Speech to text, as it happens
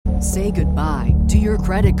Say goodbye to your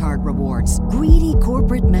credit card rewards. Greedy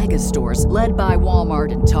corporate mega stores, led by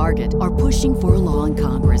Walmart and Target, are pushing for a law in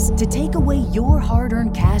Congress to take away your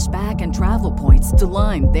hard-earned cash back and travel points to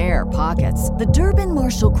line their pockets. The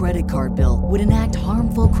Durbin-Marshall credit card bill would enact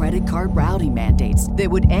harmful credit card routing mandates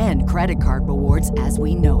that would end credit card rewards as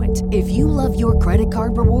we know it. If you love your credit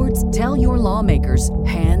card rewards, tell your lawmakers,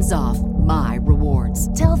 hands off my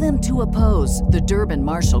rewards. Tell them to oppose the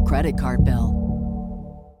Durbin-Marshall credit card bill.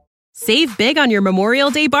 Save big on your Memorial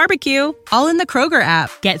Day barbecue, all in the Kroger app.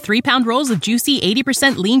 Get 3-pound rolls of juicy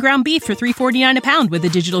 80% lean ground beef for $3.49 a pound with a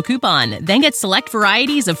digital coupon. Then get select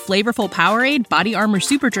varieties of flavorful Powerade, Body Armor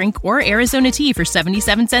Super Drink, or Arizona tea for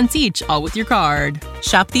 77 cents each, all with your card.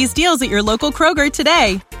 Shop these deals at your local Kroger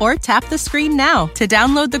today, or tap the screen now to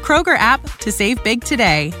download the Kroger app to save big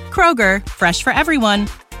today. Kroger, fresh for everyone.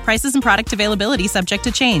 Prices and product availability subject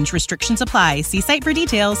to change. Restrictions apply. See site for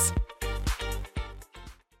details.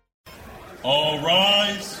 All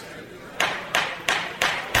rise.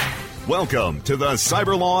 Welcome to the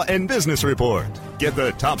Cyber Law and Business Report. Get the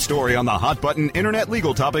top story on the hot button internet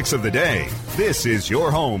legal topics of the day. This is your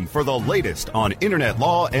home for the latest on internet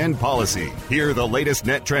law and policy. Hear the latest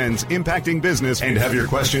net trends impacting business and have your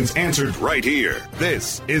questions answered right here.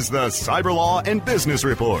 This is the Cyber Law and Business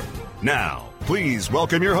Report. Now, please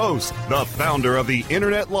welcome your host, the founder of the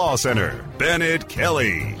Internet Law Center, Bennett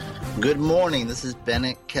Kelly. Good morning. This is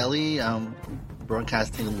Bennett Kelly. I'm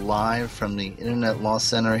broadcasting live from the Internet Law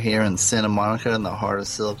Center here in Santa Monica in the heart of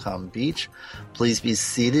Silicon Beach. Please be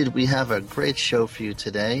seated. We have a great show for you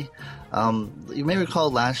today. You may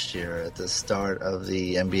recall last year at the start of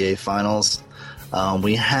the NBA Finals,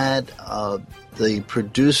 we had the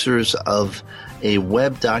producers of a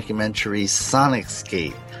web documentary,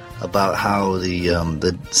 Sonicsgate, about how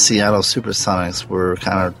the Seattle Supersonics were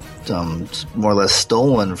kind of more or less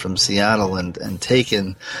stolen from Seattle and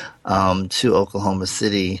taken to Oklahoma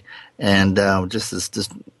City, and just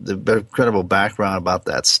the incredible background about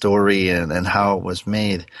that story and how it was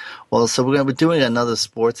made. Well, so we're going to be doing another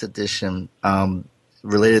sports edition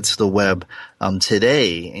related to the web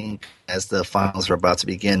today, as the finals are about to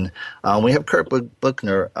begin. We have Kurt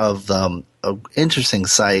Buchner of an interesting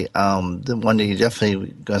site, the one that you're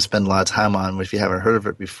definitely going to spend a lot of time on if you haven't heard of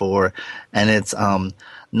it before, and it's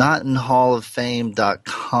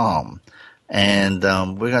notinhalloffame.com. And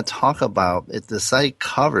we're going to talk about it. The site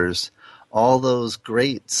covers all those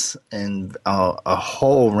greats in a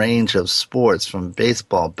whole range of sports, from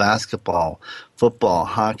baseball, basketball, football,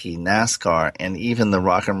 hockey, NASCAR, and even the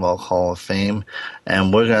Rock and Roll Hall of Fame.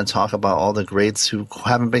 And we're going to talk about all the greats who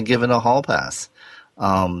haven't been given a hall pass.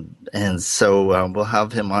 And so we'll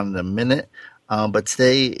have him on in a minute. But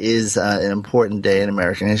today is an important day in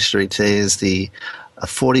American history. Today is the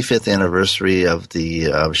 45th anniversary of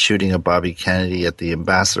the shooting of Bobby Kennedy at the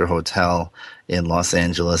Ambassador Hotel in Los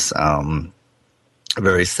Angeles. A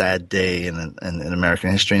very sad day in American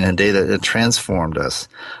history, and a day that transformed us.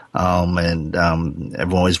 And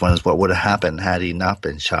everyone always wonders what would have happened had he not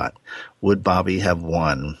been shot. Would Bobby have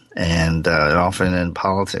won? And often in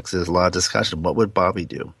politics, there's a lot of discussion. What would Bobby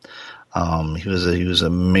do? He was a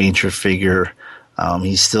major figure.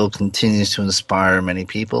 He still continues to inspire many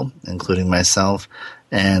people, including myself.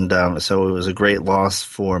 And so it was a great loss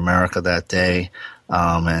for America that day.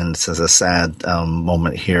 And it's a sad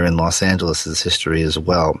moment here in Los Angeles' history as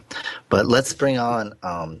well. But let's bring on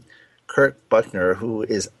Kurt Buchner, who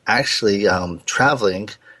is actually traveling.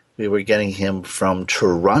 We were getting him from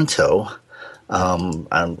Toronto.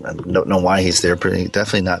 I don't know why he's there, but he's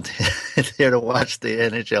definitely not there to watch the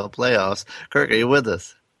NHL playoffs. Kurt, are you with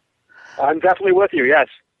us? I'm definitely with you, yes.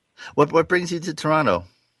 What brings you to Toronto?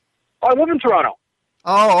 I live in Toronto.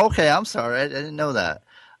 Oh, okay. I'm sorry. I didn't know that.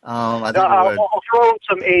 I'll throw in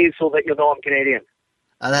some A's so that you'll know I'm Canadian.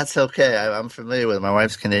 That's okay. I'm familiar with it. My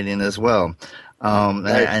wife's Canadian as well.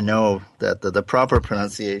 Nice. I know that the proper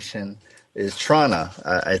pronunciation is Toronto,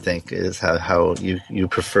 I think, is how you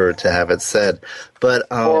prefer to have it said. But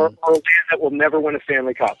or a band that will never win a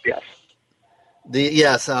Stanley Cup, yes.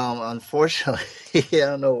 Unfortunately, I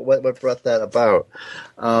don't know what brought that about.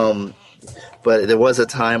 But there was a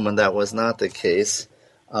time when that was not the case.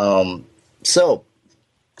 So,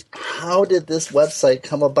 how did this website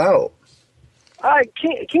come about? I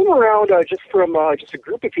came around just from just a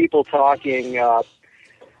group of people talking at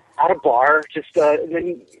a bar. And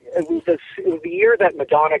then it was the year that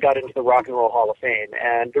Madonna got into the Rock and Roll Hall of Fame,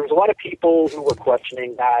 and there was a lot of people who were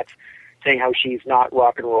questioning that, saying how she's not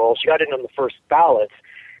rock and roll. She got in on the first ballot,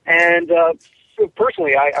 and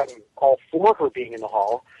personally, I'm all for her being in the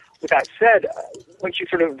Hall. With that said, once you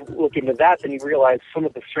sort of look into that, then you realize some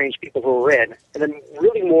of the strange people who were in, and then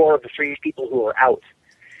really more of the strange people who were out.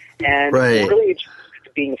 And Right. really just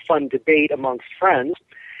being a fun debate amongst friends.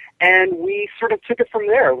 And we sort of took it from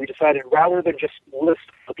there. We decided rather than just list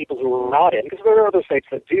the people who were not in, because there are other sites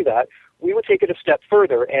that do that, we would take it a step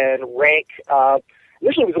further and rank.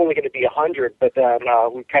 Initially, it was only going to be 100, but then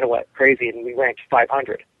we kind of went crazy and we ranked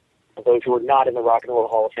 500 of those who were not in the Rock and Roll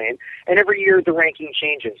Hall of Fame. And every year, the ranking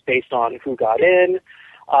changes based on who got in,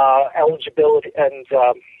 eligibility, and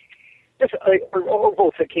just or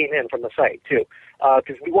votes that came in from the site too.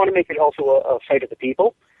 Because we want to make it also a site of the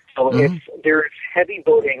people. So if there's heavy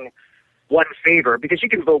voting one favor, because you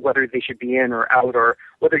can vote whether they should be in or out or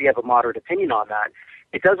whether you have a moderate opinion on that,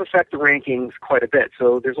 it does affect the rankings quite a bit.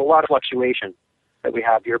 So there's a lot of fluctuation that we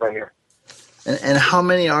have year by year. And how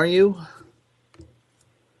many are you?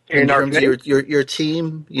 In terms of your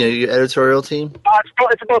team, your editorial team?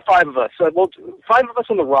 It's about 5 of us. 5 of us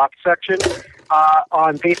in the rock section.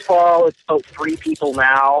 On baseball, it's about 3 people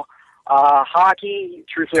now. Hockey,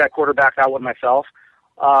 truthfully, I quarterback that one myself.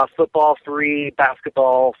 Football 3,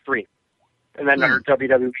 basketball 3, and then our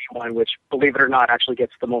WWE one, which, believe it or not, actually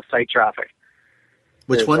gets the most site traffic.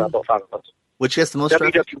 Which one? About 5 of us. Which gets the most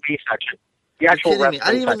WWE traffic? section. The actual wrestling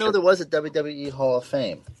I didn't even section. know there was a WWE Hall of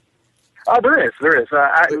Fame. There is. Where is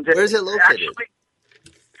it located? Actually,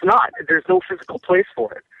 it's not. There's no physical place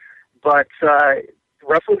for it. But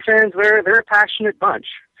wrestling fans, they're a passionate bunch.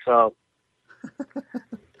 So.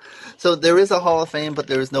 So there is a Hall of Fame, but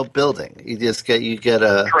there is no building. You get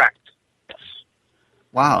a Correct. Yes.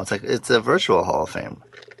 Wow, it's a virtual Hall of Fame.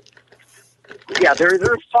 Yeah, there's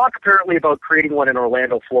talk apparently about creating one in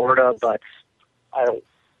Orlando, Florida, but I don't.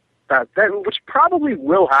 That which probably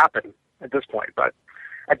will happen at this point, but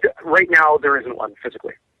right now there isn't one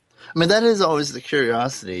physically. I mean, that is always the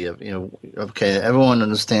curiosity of okay, everyone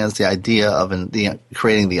understands the idea of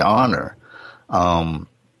creating the honor.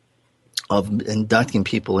 Of inducting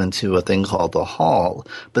people into a thing called the hall,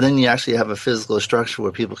 but then you actually have a physical structure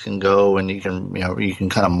where people can go and you can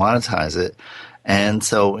kind of monetize it. And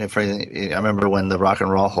so, I remember when the Rock and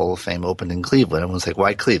Roll Hall of Fame opened in Cleveland, everyone was like,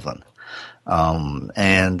 "Why Cleveland?" So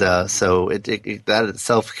that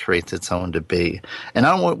itself creates its own debate. And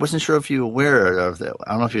I wasn't sure if you were aware of that.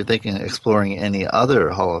 I don't know if you're thinking of exploring any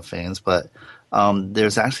other Hall of Fames, but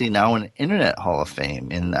there's actually now an Internet Hall of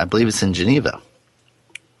Fame, I believe it's in Geneva.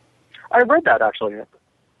 I read that, actually.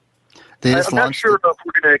 I'm not sure if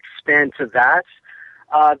we're going to expand to that.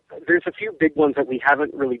 There's a few big ones that we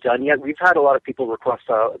haven't really done yet. We've had a lot of people request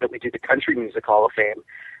that we do the Country Music Hall of Fame.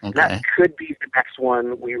 Okay. That could be the next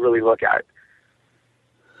one we really look at.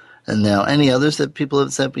 And now, any others that people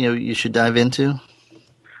have said you should dive into?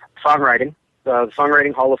 Songwriting. The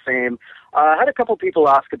Songwriting Hall of Fame. I had a couple people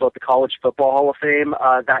ask about the College Football Hall of Fame.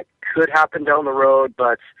 That could happen down the road,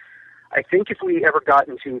 but I think if we ever got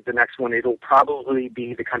into the next one, it'll probably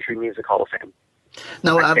be the Country Music Hall of Fame.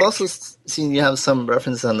 Now, I've also seen you have some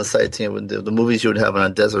references on the site with the movies you would have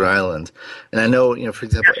on a desert island. And I know, for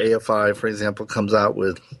example, AFI, for example, comes out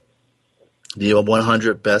with the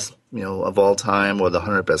 100 best, of all time, or the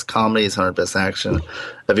 100 best comedies, 100 best action.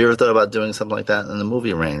 Have you ever thought about doing something like that in the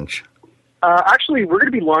movie range? Actually, we're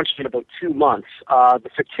going to be launching in about 2 months, the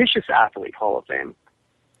Fictitious Athlete Hall of Fame.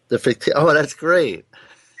 Oh, that's great.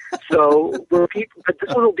 So but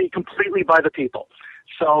this one will be completely by the people.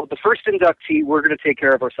 So the first inductee, we're going to take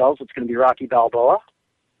care of ourselves. It's going to be Rocky Balboa.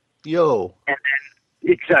 Yo. And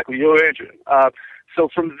then, exactly, yo, Adrian. So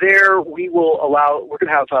from there, we're going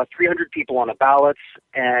to have 300 people on a ballot,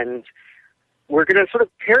 and we're going to sort of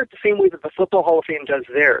pair it the same way that the Football Hall of Fame does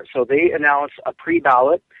there. So they announce a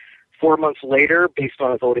pre-ballot. 4 months later, based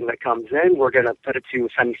on the voting that comes in, we're going to put it to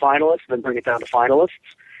semifinalists, then bring it down to finalists.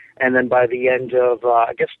 And then by the end of,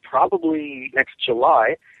 I guess probably next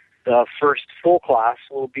July, the first full class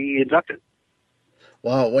will be inducted.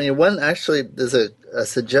 Wow. When you went, actually, there's a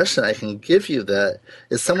suggestion I can give you that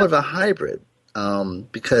is somewhat of a hybrid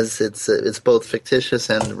because it's both fictitious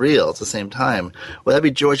and real at the same time. Well, that'd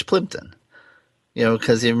be George Plimpton.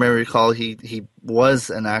 Because you may recall he was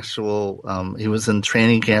an actual he was in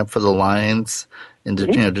training camp for the Lions, in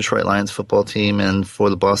Detroit Lions football team, and for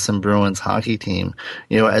the Boston Bruins hockey team.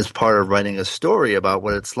 As part of writing a story about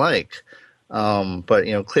what it's like. But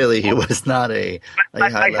clearly he was not a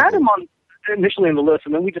high I had him on initially on the list,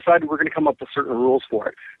 and then we decided we're going to come up with certain rules for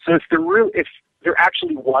it. So if there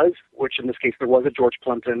actually was, which in this case there was a George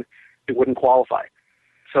Plimpton, it wouldn't qualify.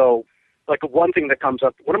 So. Like one thing that comes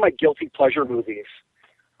up, one of my guilty pleasure movies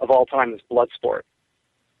of all time is Bloodsport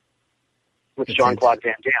with Jean-Claude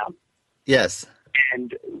Van Damme. Yes.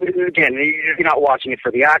 And again, you're not watching it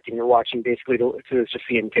for the acting. You're watching basically to just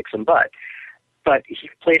see him kick some butt. But he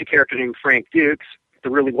played a character named Frank Dukes.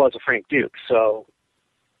 There really was a Frank Dukes. So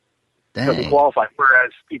doesn't qualify.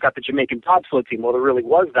 Whereas you got the Jamaican bobsled team. Well, there really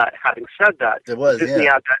was that. Having said that, there was Disney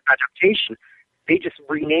adaptation. They just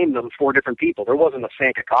renamed them 4 different people. There wasn't a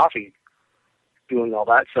Sanka Coffee doing all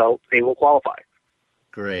that, so they will qualify.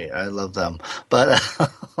 Great, I love them. But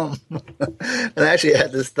and I actually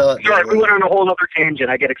had this thought. Sorry, we went on a whole other tangent.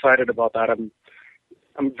 I get excited about that. I'm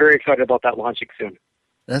very excited about that launching soon.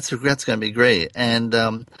 That's going to be great. And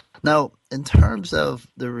now, in terms of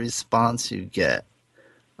the response you get,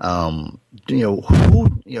 who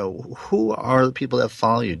are the people that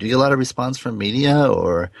follow you? Do you get a lot of response from media,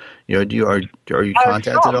 or are you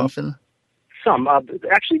contacted often? Some.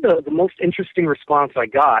 Actually, the most interesting response I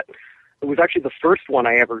got, it was actually the first one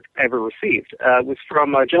I ever received. Was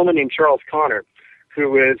from a gentleman named Charles Connor,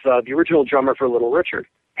 who is the original drummer for Little Richard.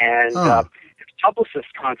 And his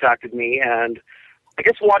publicist contacted me and I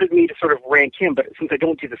guess wanted me to sort of rank him, but since I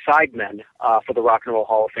don't do the sidemen for the Rock and Roll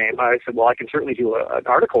Hall of Fame, I said, well, I can certainly do an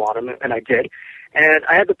article on him, and I did. And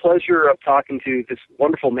I had the pleasure of talking to this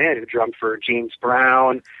wonderful man who drummed for James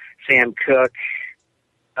Brown, Sam Cooke,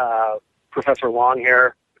 Professor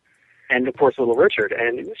Longhair, and, of course, Little Richard.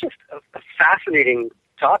 And it was just a fascinating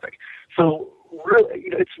topic. So really,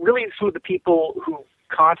 it's really some of the people who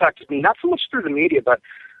contacted me, not so much through the media, but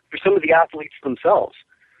through some of the athletes themselves.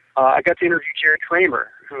 I got to interview Jerry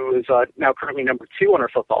Kramer, who is now currently number 2 on our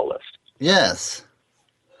football list. Yes.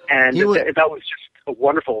 And that was just a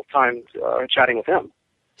wonderful time chatting with him.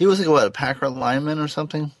 He was like, a Packer lineman or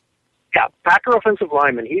something? Yeah, Packer offensive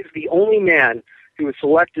lineman. He's the only man who was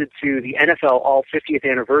selected to the NFL All 50th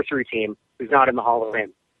Anniversary team who's not in the Hall of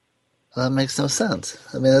Fame. Well, that makes no sense.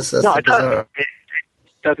 I mean, that's no, it doesn't. It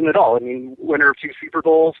doesn't at all. I mean, winner of 2 Super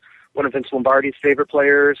Bowls, one of Vince Lombardi's favorite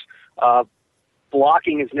players.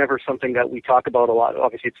 Blocking is never something that we talk about a lot.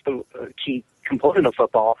 Obviously, it's the key component of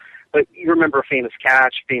football. But you remember a famous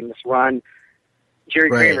catch, famous run. Jerry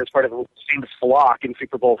Kramer is part of a famous block in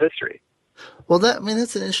Super Bowl history. Well, that's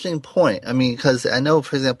an interesting point. I mean, because I know,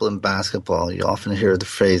 for example, in basketball, you often hear the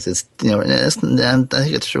phrase, and I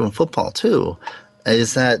think it's true in football too,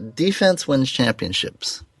 is that defense wins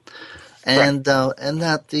championships. And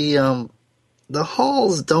that the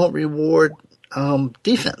halls don't reward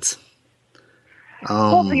defense.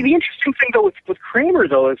 Well, the interesting thing though with Kramer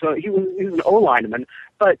though is he was an O lineman,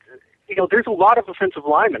 but there's a lot of offensive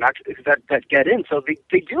linemen that get in, so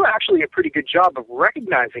they do actually a pretty good job of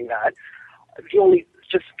recognizing that. The only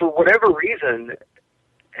just for whatever reason,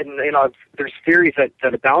 and there's theories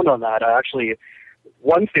that abound on that. Actually,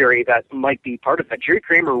 one theory that might be part of that. Jerry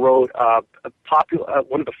Kramer wrote a popular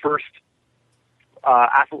one of the first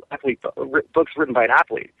athlete books written by an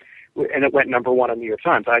athlete. And it went number 1 on the New York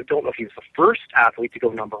Times. I don't know if he was the first athlete to go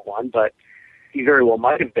number 1, but he very well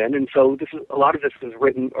might have been. And so a lot of this is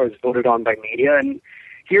written or is voted on by media. And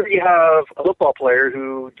here you have a football player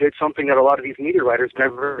who did something that a lot of these media writers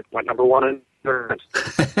never went number 1 in their times.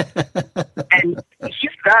 And he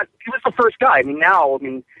was the first guy.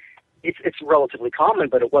 It's relatively common,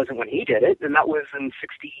 but it wasn't when he did it. And that was in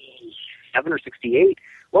 67 or 68.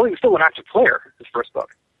 Well, he was still an active player, his first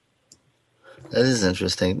book. That is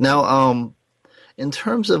interesting. Now, in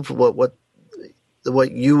terms of what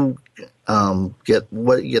you get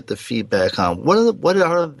the feedback on, what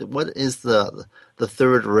is the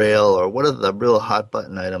third rail, or what are the real hot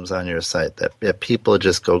button items on your site that people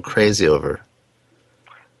just go crazy over?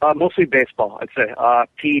 Mostly baseball, I'd say.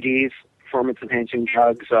 PEDs, performance enhancing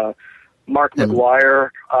drugs. Mark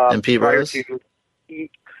McGuire and Pete Rose.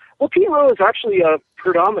 Well, Pete Rose actually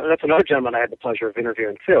predominant. That's another gentleman I had the pleasure of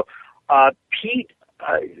interviewing too. Pete,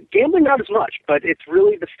 gambling not as much, but it's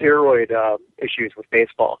really the steroid issues with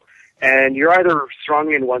baseball. And you're either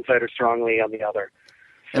strongly on one side or strongly on the other.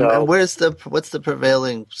 So, and what's the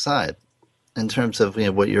prevailing side in terms of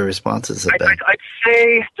what your responses have been? I'd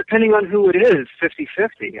say, depending on who it is,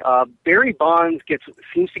 50-50. Barry Bonds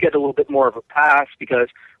seems to get a little bit more of a pass because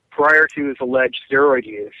prior to his alleged steroid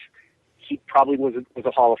use, he probably was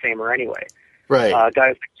a Hall of Famer anyway. Right.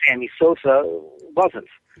 Guys like Sammy Sosa wasn't.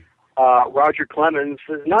 Roger Clemens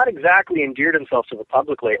has not exactly endeared himself to the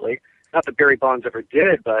public lately. Not that Barry Bonds ever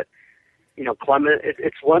did, but Clemens.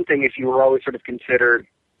 It's one thing if you were always sort of considered,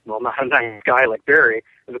 not a nice guy like Barry,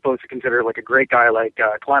 as opposed to considered like a great guy like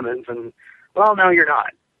Clemens, and now you're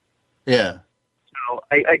not. Yeah. So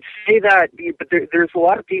I'd say that, but there's a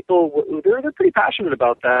lot of people they're pretty passionate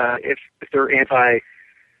about that if they're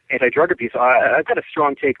anti-drug abuse. I've got a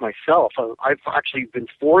strong take myself. I've actually been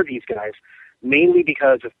for these guys, mainly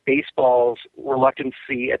because of baseball's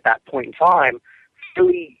reluctancy at that point in time to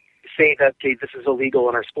really say that, okay, this is illegal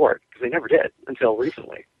in our sport, because they never did until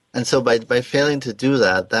recently. And so by failing to do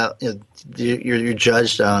that you're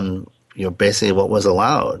judged on basically what was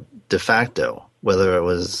allowed de facto, whether it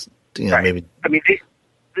was, right. maybe. I mean,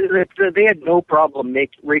 they had no problem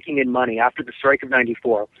raking in money after the strike of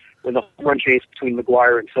 '94, when the home run chase between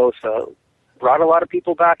McGwire and Sosa brought a lot of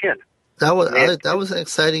people back in. That was an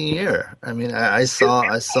exciting year. I mean, I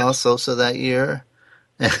saw Sosa that year,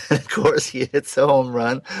 and of course he hits a home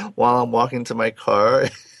run while I'm walking to my car,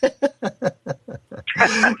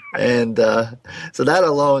 and so that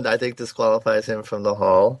alone I think disqualifies him from the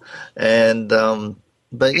Hall. And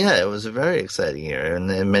but yeah, it was a very exciting year,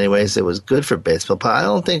 and in many ways it was good for baseball. But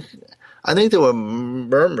I think there were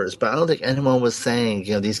murmurs, but I don't think anyone was saying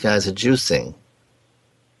these guys are juicing.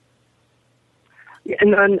 Yeah,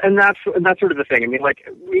 and that's sort of the thing. I mean,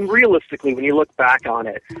 realistically, when you look back on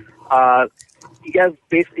it, you have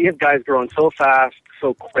guys growing so fast,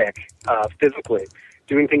 so quick, physically,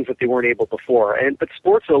 doing things that they weren't able before. But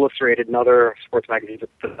Sports Illustrated and other sports magazines at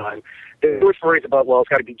the time, there were stories about, well, it's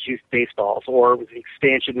got to be juiced baseballs, or it was the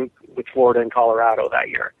expansion with Florida and Colorado that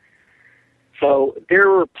year. So there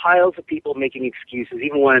were piles of people making excuses,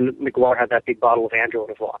 even when McGwire had that big bottle of Andro in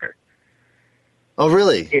his locker. Oh,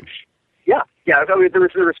 really? Yeah. I mean, there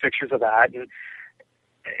was pictures of that, and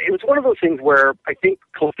it was one of those things where I think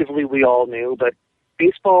collectively we all knew, but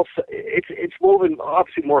baseball, it's woven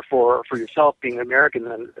obviously more for yourself being an American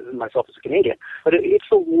than myself as a Canadian, but it's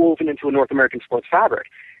so woven into a North American sports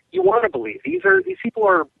fabric. You want to believe these people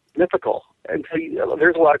are mythical, and so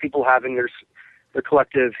there's a lot of people having their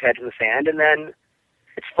collective head in the sand, and then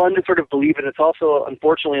it's fun to sort of believe it. It's also,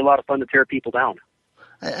 unfortunately, a lot of fun to tear people down.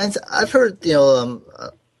 And I've heard,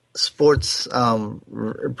 sports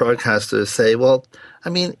broadcasters say, well, I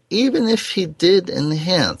mean, even if he did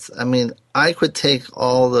enhance, I mean, I could take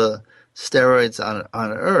all the steroids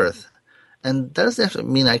on Earth, and that doesn't have to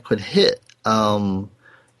mean I could hit, some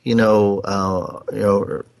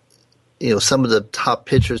of the top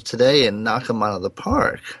pitchers today and knock them out of the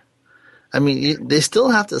park. I mean, they still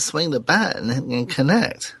have to swing the bat and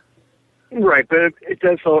connect. Right, but it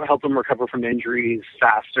does help them recover from injuries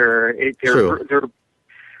faster.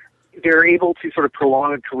 They're able to sort of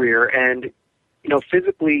prolong a career, and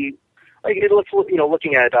physically,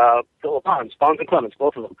 looking at Bonds and Clemens,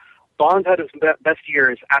 both of them. Bonds had his best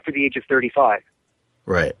years after the age of 35.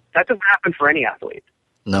 Right. That doesn't happen for any athlete.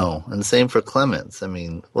 No, and same for Clemens. I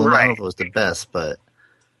mean, I don't know if it was the best, but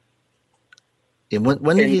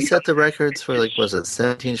when did he set the records for, was it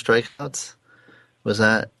 17 strikeouts? Was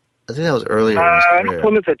that? I think that was earlier in his career.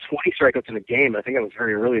 Clemens had 20 strikeouts in a game. I think that was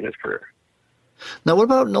very early in his career. Now, what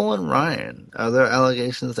about Nolan Ryan? Are there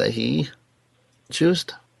allegations that he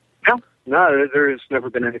juiced? No, there's never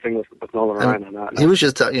been anything with Nolan Ryan on that. No. He was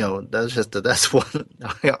just, that's one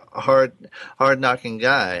hard knocking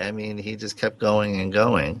guy. I mean, he just kept going and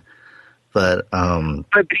going. But he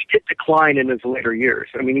did decline in his later years.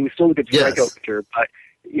 I mean, he was still a good strikeout pitcher, but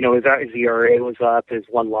his ERA was up. His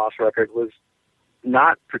one-loss record was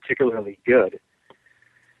not particularly good.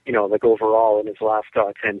 Overall in his last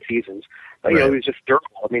 10 seasons. But, he was just durable.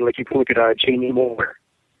 I mean, you can look at Jamie Moore,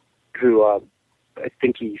 who I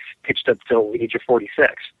think he's pitched up till the age of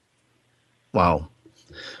 46. Wow.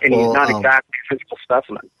 And he's not exactly a physical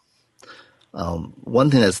specimen.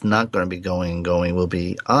 One thing that's not going to be going will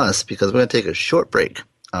be us, because we're going to take a short break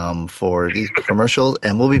for these commercials,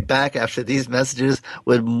 and we'll be back after these messages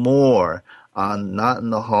with more on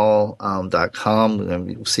notinthehall.com. We're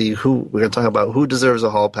going to talk about who deserves a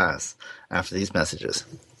hall pass after these messages.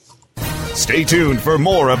 Stay tuned for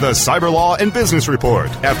more of the Cyber Law and Business Report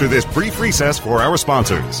after this brief recess for our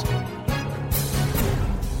sponsors.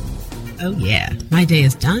 Oh yeah, my day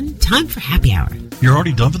is done. Time for happy hour. You're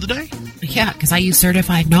already done for the day? Yeah, because I use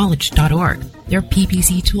CertifiedKnowledge.org. Their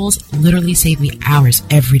PPC tools literally save me hours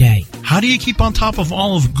every day. How do you keep on top of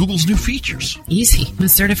all of Google's new features? Easy.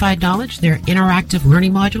 With Certified Knowledge, their interactive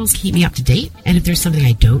learning modules keep me up to date. And if there's something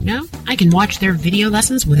I don't know, I can watch their video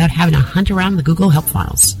lessons without having to hunt around the Google Help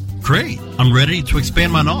files. Great. I'm ready to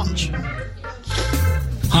expand my knowledge.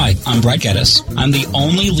 Hi, I'm Brett Geddes. I'm the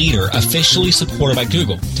only leader officially supported by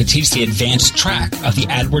Google to teach the advanced track of the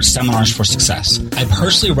AdWords Seminars for Success. I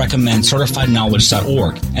personally recommend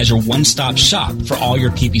CertifiedKnowledge.org as your one-stop shop for all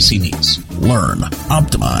your PPC needs. Learn,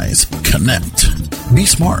 optimize, connect. Be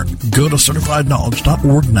smart. Go to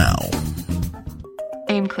CertifiedKnowledge.org now.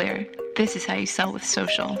 Aim clear. This is how you sell with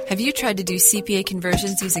social. Have you tried to do CPA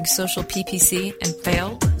conversions using social PPC and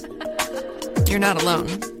failed? You're not alone.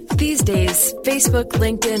 These days, Facebook,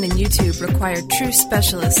 LinkedIn, and YouTube require true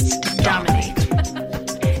specialists to dominate.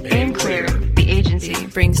 Aim Clear, the agency,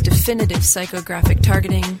 brings definitive psychographic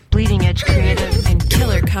targeting, bleeding-edge creative, and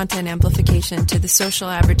killer content amplification to the social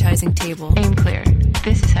advertising table. Aim Clear,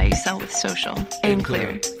 This is how you sell with social. Aim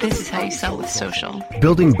Clear. This is how you sell with social.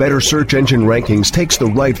 Building better search engine rankings takes the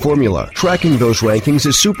right formula. Tracking those rankings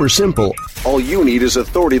is super simple. All you need is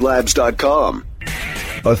authoritylabs.com.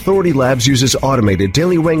 Authority Labs uses automated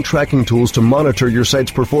daily rank tracking tools to monitor your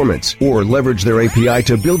site's performance or leverage their API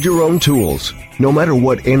to build your own tools. No matter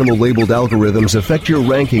what animal-labeled algorithms affect your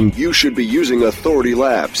ranking, you should be using Authority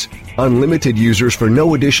Labs. Unlimited users for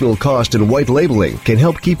no additional cost and white labeling can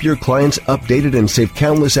help keep your clients updated and save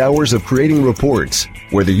countless hours of creating reports.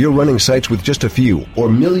 Whether you're running sites with just a few or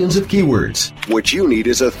millions of keywords, what you need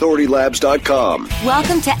is authoritylabs.com.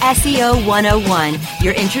 Welcome to SEO 101,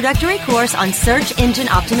 your introductory course on search engine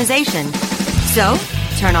optimization. So,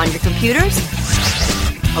 turn on your computers,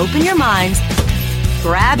 open your minds,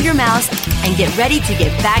 grab your mouse, and get ready to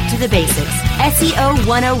get back to the basics. SEO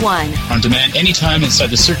 101. On demand anytime inside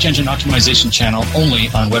the Search Engine Optimization channel, only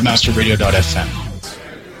on webmasterradio.fm.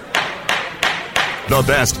 The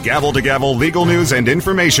best gavel-to-gavel legal news and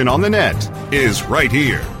information on the net is right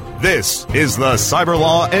here. This is the Cyber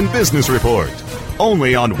Law and Business Report,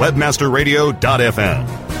 only on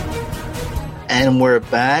webmasterradio.fm. And we're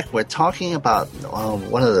back. We're talking about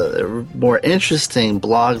one of the more interesting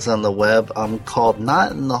blogs on the web called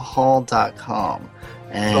notinthehall.com.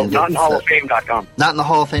 And notinthehalloffame.com.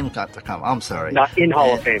 Notinthehalloffame.com. I'm sorry. Not in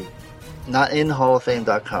Hall of Fame.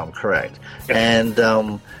 Notinthehalloffame.com, correct.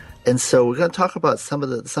 Yep. And so we're going to talk about some of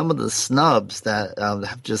the snubs that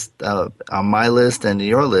have just on my list and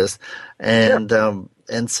your list. And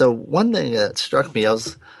so one thing that struck me,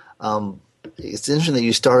 it's interesting that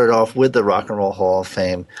you started off with the Rock and Roll Hall of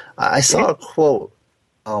Fame. I saw a quote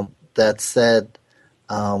that said,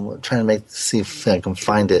 trying to see if I can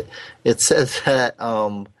find it. It said that,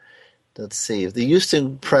 let's see, the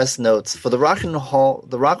Houston Press notes, for the Rock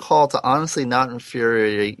Hall to honestly not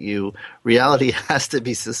infuriate you, reality has to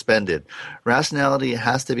be suspended. Rationality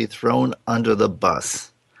has to be thrown under the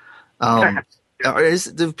bus.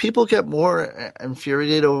 Do people get more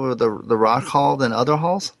infuriated over the Rock Hall than other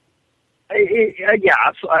halls? Yeah,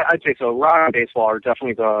 I'd say so. Rock and baseball are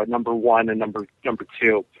definitely the number one and number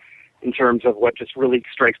two in terms of what just really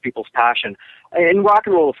strikes people's passion. And rock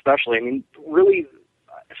and roll especially. I mean, really,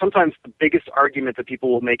 sometimes the biggest argument that people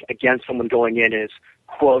will make against someone going in is,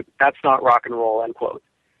 quote, that's not rock and roll, end quote.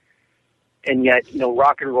 And yet,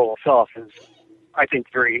 rock and roll itself is, I think,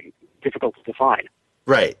 very difficult to define.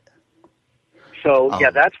 Right. So,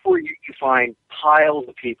 that's where you find piles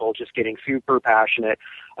of people just getting super passionate.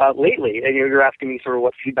 Lately, and you're asking me sort of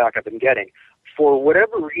what feedback I've been getting. For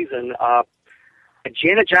whatever reason, a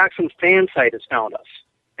Janet Jackson fan site has found us.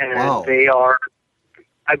 And they are,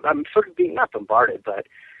 I'm sort of being not bombarded, but,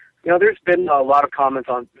 there's been a lot of comments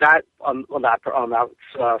on that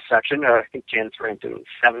section. I think Janet's ranked in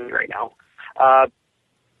 7 right now.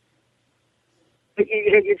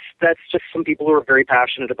 That's just some people who are very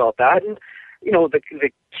passionate about that. And,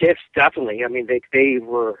 the Kiss definitely, I mean, they've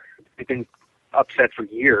been upset for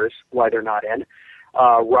years why they're not in.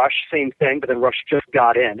 Rush, same thing, but then Rush just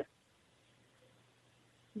got in.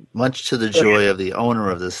 Much to the joy of the owner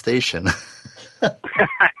of the station.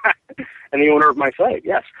 And the owner of my site,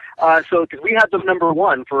 yes. So because we had them number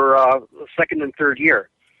one for second and third year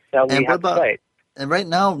that we had the site. And right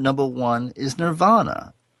now, number one is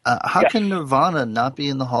Nirvana. How can Nirvana not be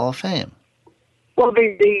in the Hall of Fame? Well,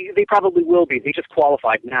 they probably will be. They just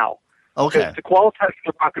qualified now. Okay. To qualify for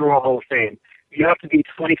the Rock and Roll Hall of Fame, you have to be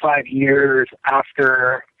 25 years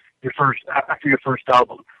after your first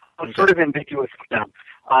album. It's sort of ambiguous with them.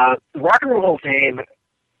 The Rock and Roll Hall of Fame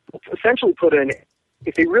essentially put in,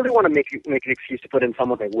 if they really want to make an excuse to put in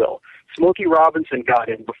someone, they will. Smokey Robinson got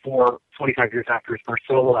in before 25 years after his first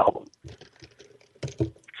solo album.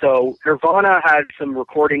 So Nirvana had some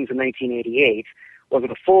recordings in 1988. Wasn't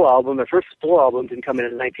a full album. Their first full album didn't come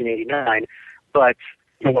in 1989. But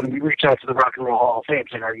when we reached out to the Rock and Roll Hall of Fame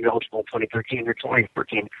saying, are you eligible in 2013 or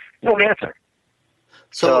 2014? No answer.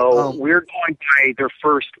 So we're going by their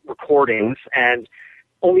first recordings and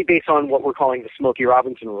only based on what we're calling the Smokey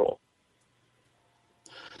Robinson rule.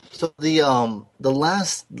 So the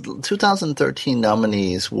last 2013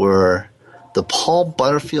 nominees were the Paul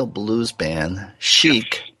Butterfield Blues Band,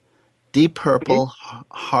 Chic, Deep Purple,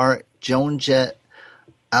 Heart, Joan Jett,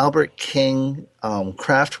 Albert King,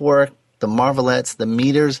 Kraftwerk, the Marvelettes, the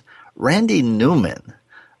Meters, Randy Newman,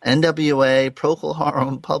 NWA, Procol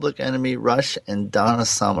Harum, Public Enemy, Rush, and Donna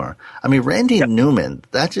Summer. I mean, Randy Newman,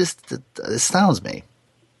 that just astounds me.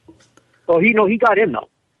 Well, he got in, though.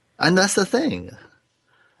 And that's the thing.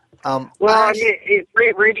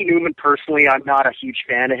 Randy Newman, personally, I'm not a huge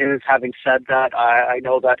fan of his. Having said that, I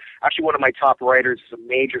know that actually one of my top writers is a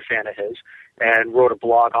major fan of his. and wrote a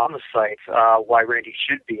blog on the site why Randy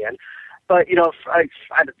should be in. But, you know,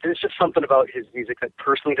 there's just something about his music that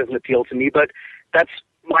personally doesn't appeal to me, but that's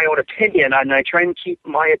my own opinion, and I try and keep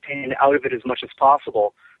my opinion out of it as much as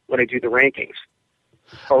possible when I do the rankings,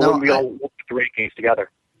 or when we all look at the rankings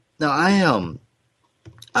together. Now,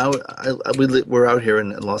 we're out here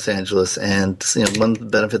in Los Angeles, and you know, one of the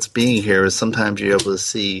benefits being here is sometimes you're able to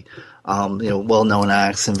see well-known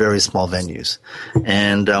acts in very small venues.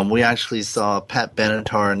 And we actually saw Pat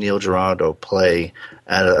Benatar and Neil Giraldo play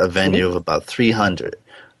at a venue of about 300.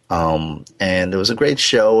 And it was a great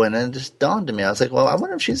show, and it just dawned on me. I was like, well, I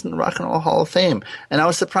wonder if she's in the Rock and Roll Hall of Fame. And I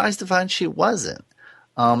was surprised to find she wasn't.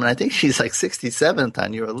 And I think she's like 67th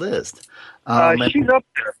on your list. She's up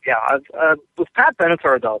there, yeah. With Pat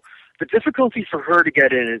Benatar, though, the difficulty for her to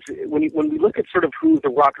get in is when we look at sort of who the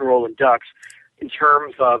rock and roll inducts in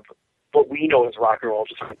terms of what we know as rock and roll,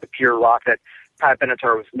 just like the pure rock that Pat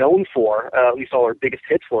Benatar was known for, at least all her biggest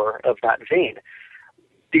hits were of that vein.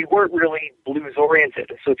 They weren't really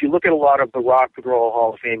blues-oriented. So if you look at a lot of the Rock and Roll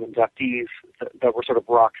Hall of Fame inductees that were sort of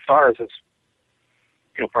rock stars, as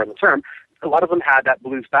pardon the term, a lot of them had that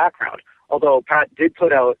blues background. Although Pat did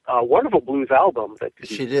put out a wonderful blues album that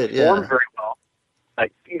she did, performed very well.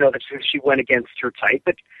 Like, that she went against her type.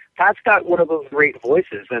 But Pat's got one of those great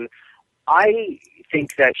voices, and I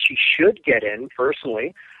think that she should get in,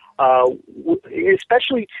 personally,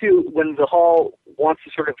 especially too when the Hall wants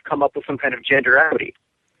to sort of come up with some kind of gender equity.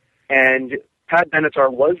 And Pat Benatar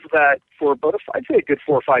was that for about I'd say a good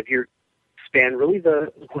 4 or 5 year span, really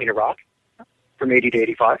the Queen of Rock from 80 to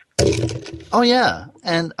 85. Oh yeah,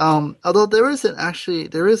 and although there is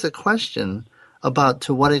a question about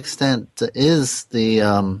to what extent is the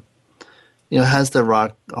has the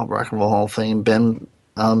Rock and Roll Hall of Fame been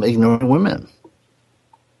ignoring women?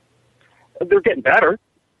 They're getting better,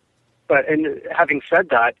 and having said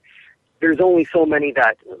that, there's only so many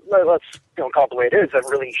that, let's call it the way it is, that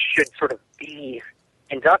really should sort of be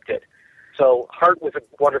inducted. So Hart was a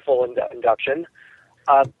wonderful induction.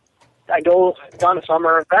 I know Donna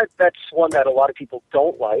Summer, that's one that a lot of people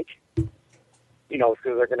don't like, because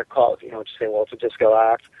they're going to call it, just say, well, it's a disco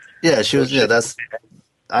act. Yeah, she was,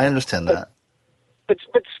 I understand that. But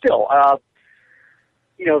still,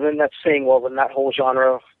 then that's saying, well, then that whole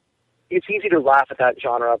genre, it's easy to laugh at that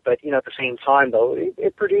genre, but, at the same time, though,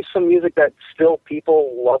 it produced some music that still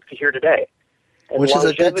people love to hear today. And which is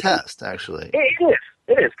a good test, actually. It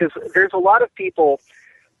is, because there's a lot of people,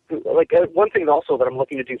 like one thing also that I'm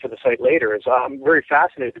looking to do for the site later is I'm very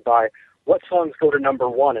fascinated by what songs go to number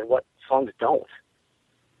one and what songs don't.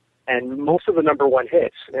 And most of the number one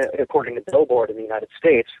hits, according to Billboard in the United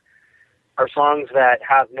States, are songs that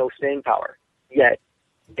have no staying power, yet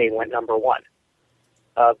they went number one.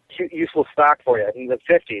 Useless fact for you, in the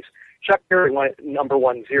 50s, Chuck Berry went number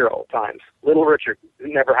 1 0 times. Little Richard,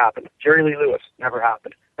 never happened. Jerry Lee Lewis, never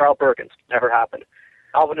happened. Carl Perkins, never happened.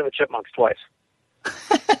 Alvin and the Chipmunks, twice.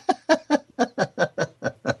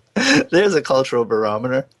 There's a cultural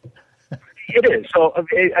barometer. It is. So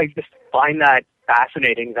I just find that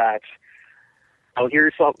fascinating that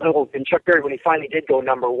here's something. And Chuck Berry, when he finally did go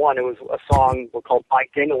number one, it was a song called "My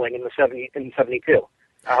Ding-a-Ling" in 72.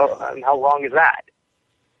 How long is that?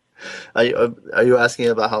 Are you asking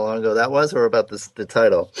about how long ago that was, or about the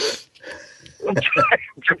title?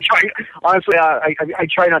 Honestly, I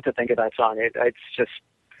try not to think of that song. It's just,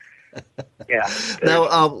 yeah. Now,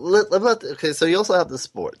 okay, so you also have the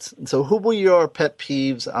sports. So who were your pet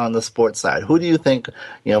peeves on the sports side? Who do you think,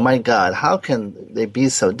 my God, how can they be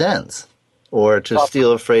so dense? Or to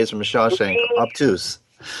steal a phrase from Shawshank, obtuse.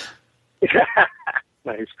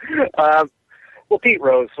 Nice. Well, Pete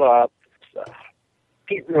Rose,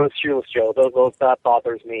 Shoeless Joe, those that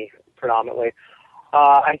bothers me predominantly.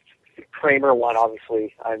 Kramer one,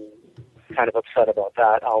 obviously, I'm kind of upset about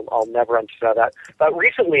that. I'll never understand that. But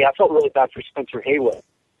recently, I felt really bad for Spencer Haywood.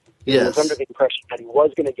 He was under the impression that he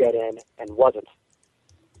was going to get in and wasn't.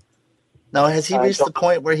 Now, has he reached the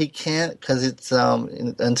point where he can't? Because it's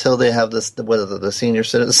until they have the senior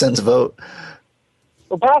citizens vote.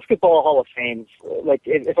 Well, Basketball Hall of Fame, like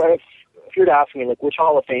if you're to ask me, like which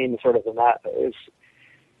Hall of Fame is sort of in that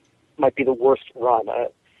might be the worst run.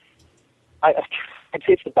 I'd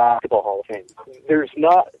say it's the Basketball Hall of Fame. There's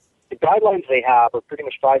not the guidelines they have are pretty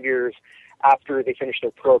much 5 years after they finish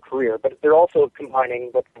their pro career, but they're also combining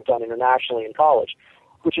what they've done internationally in college,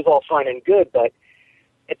 which is all fine and good, but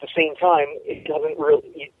at the same time, it doesn't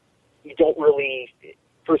really, you don't really,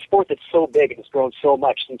 for a sport that's so big and has grown so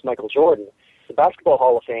much since Michael Jordan, the Basketball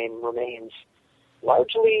Hall of Fame remains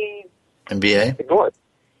largely NBA ignored.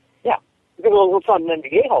 Yeah. Well, it's not an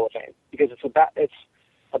NBA Hall of Fame because it's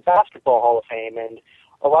a basketball Hall of Fame, and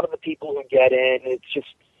a lot of the people who get in, it's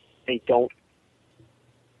just they don't.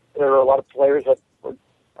 There are a lot of players that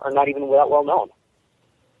are not even that well known.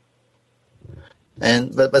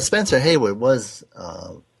 But Spencer Haywood was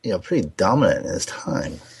pretty dominant in his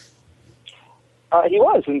time. He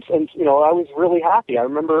was, and I was really happy. I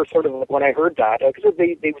remember sort of when I heard that, because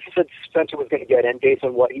they said Spencer was going to get in based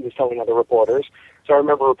on what he was telling other reporters. So I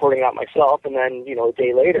remember reporting that myself, and then a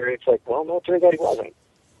day later, it's like, well, no, it turns out he wasn't.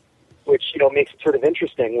 Which makes it sort of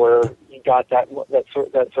interesting, where he got that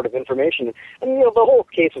sort of information. And the whole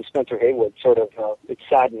case of Spencer Haywood sort of it's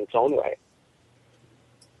sad in its own way.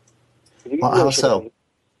 Well, how so?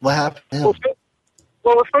 What happened to him?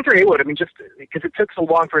 Well, with Spencer Haywood, just because it took so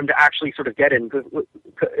long for him to actually sort of get into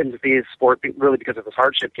the sport, really because of his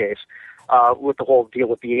hardship case, with the whole deal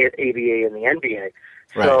with the ABA and the NBA.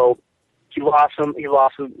 Right. So he lost some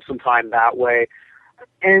time that way,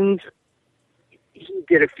 and he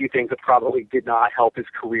did a few things that probably did not help his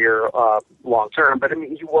career long term. But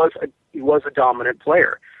he was a dominant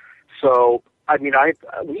player. So we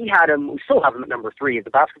had him. We still have him at number 3. The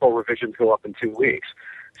basketball revisions go up in 2 weeks.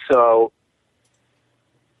 So.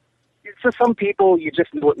 For some people, you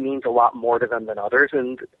just know it means a lot more to them than others,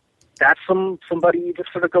 and that's somebody you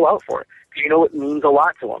just sort of go out for because it means a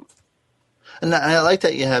lot to them. And I like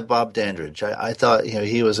that you had Bob Dandridge. I thought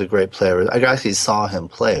he was a great player. I actually saw him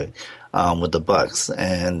play with the Bucks,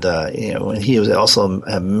 and he was also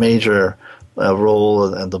a major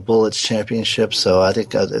role in the Bullets championship. So I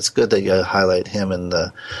think it's good that you highlight him in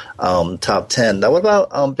the top 10. Now, what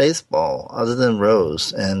about baseball, other than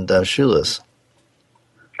Rose and Shoeless?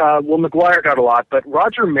 Well, McGuire got a lot, but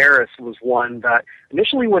Roger Maris was one that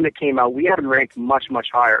initially when it came out, we had him ranked much, much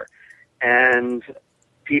higher. And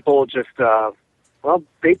people just,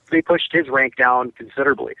 they pushed his rank down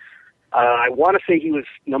considerably. I want to say he was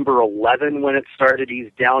number 11 when it started. He's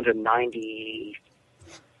down to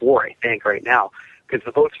 94, I think, right now, because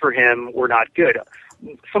the votes for him were not good.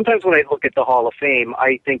 Sometimes when I look at the Hall of Fame,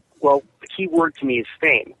 I think, well, the key word to me is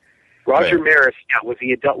fame. Roger Maris, was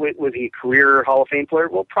he a career Hall of Fame player?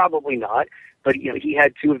 Well, probably not. But he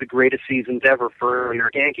had 2 of the greatest seasons ever for New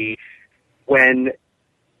York Yankee. When,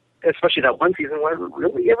 especially that one season, where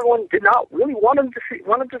really everyone did not really want him to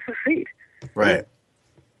succeed. Right.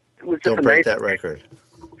 It was just Don't break that record.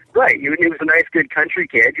 Right. He was a nice, good country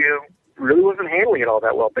kid who really wasn't handling it all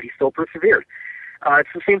that well, but he still persevered. It's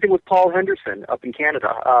the same thing with Paul Henderson up in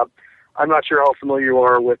Canada. I'm not sure how familiar you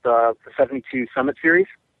are with the 72 Summit Series.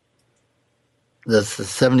 The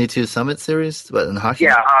 72 Summit Series, but in hockey?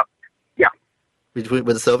 Yeah, yeah. With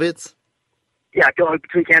the Soviets? Yeah,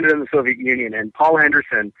 between Canada and the Soviet Union. And Paul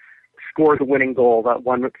Henderson scored the winning goal, that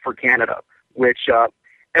one for Canada, which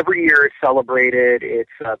every year is celebrated.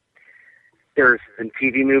 There's been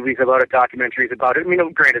TV movies about it, documentaries about it.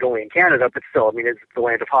 Granted, only in Canada, but still, it's the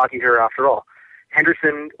land of hockey here after all.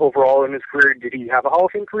 Henderson, overall in his career, did he have a Hall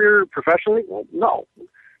of Fame career professionally? Well, no.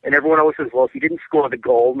 And everyone always says, well, if he didn't score the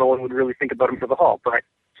goal, no one would really think about him for the Hall. But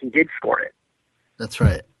he did score it. That's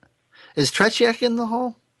right. Is Tretiak in the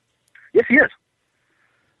Hall? Yes, he is.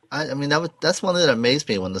 That's one thing that amazed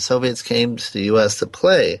me when the Soviets came to the U.S. to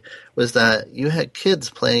play, was that you had kids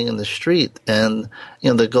playing in the street, and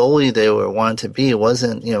the goalie they were wanting to be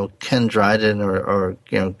wasn't Ken Dryden or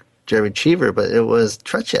Jerry Cheever, but it was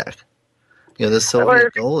Tretiak, the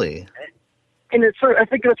Soviet goalie. And I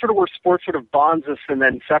think that's sort of where sports sort of bonds us and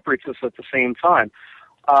then separates us at the same time.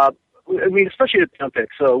 Especially at the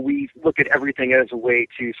Olympics. So we look at everything as a way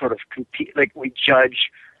to sort of compete. Like we judge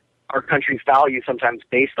our country's value sometimes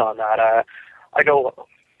based on that. I know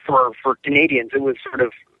for Canadians, it was sort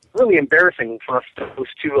of really embarrassing for us to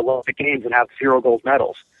host 2 Olympic Games and have 0 gold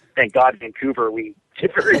medals. Thank God, Vancouver, we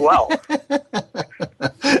did very well.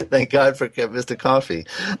 Thank God for Mr. Coffee.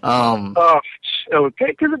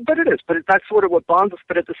 Okay, but it is. But that's sort of what bonds us.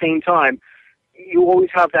 But at the same time, you always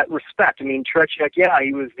have that respect. Tretiak,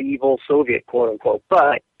 he was the evil Soviet, quote unquote,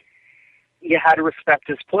 but you had to respect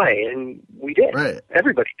his play, and we did. Right.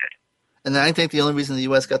 Everybody did. And I think the only reason the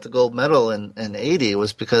U.S. got the gold medal in 80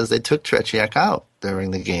 was because they took Tretiak out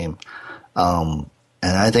during the game.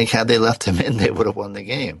 And I think had they left him in, they would have won the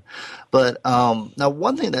game. But now,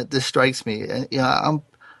 one thing that this strikes me, I'm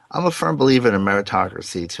a firm believer in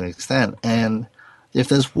meritocracy to an extent, and if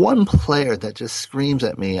there's one player that just screams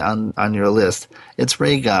at me on your list, it's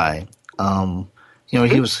Ray Guy. He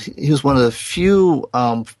was one of the few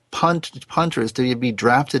punters to be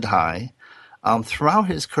drafted high. Throughout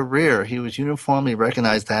his career, he was uniformly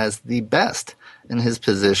recognized as the best in his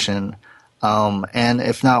position. And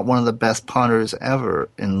if not one of the best punters ever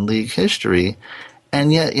in league history.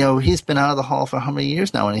 And yet, he's been out of the Hall for how many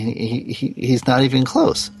years now, and he's not even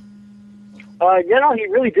close. No, he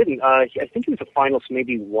really didn't. I think he was a finalist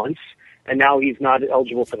maybe once, and now he's not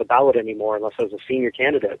eligible for the ballot anymore unless as a senior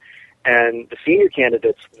candidate. And the senior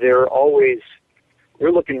candidates, they're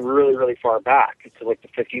looking really, really far back to like the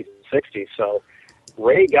 50s and 60s. So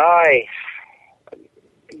Ray Guy,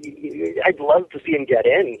 I'd love to see him get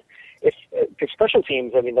in. If special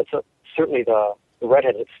teams, I mean, that's certainly the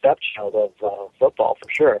redheaded stepchild of football for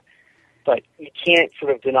sure. But you can't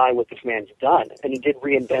sort of deny what this man's done, and he did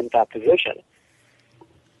reinvent that position.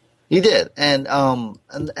 He did, and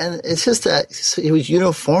it's just that he was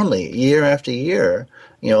uniformly year after year,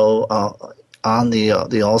 on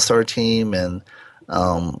the All-Star team, and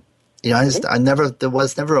there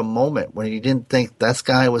was never a moment when you didn't think this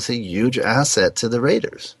guy was a huge asset to the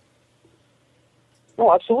Raiders.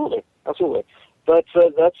 Oh, absolutely. But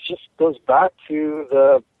that just goes back to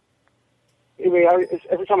the. I mean,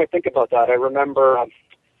 every time I think about that, I remember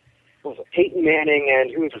what was it, Peyton Manning,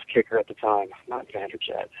 and who was his kicker at the time? Not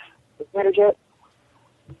Vanderjagt. Was it Vanderjagt?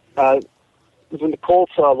 It was when the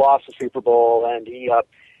Colts lost the Super Bowl, and the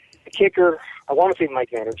kicker. I want to say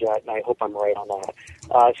Mike Vanderjagt, and I hope I'm right on that.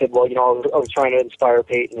 Said, well, I was trying to inspire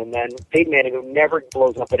Peyton, and then Peyton Manning, who never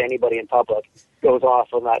blows up at anybody in public, goes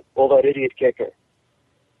off on that idiot kicker.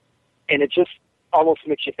 And it just almost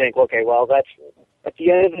makes you think, okay, well, that's at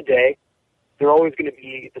the end of the day, they're always going to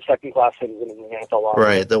be the second-class citizen in the NFL.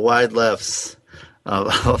 Right, the wide lefts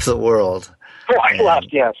of the world. Wide left,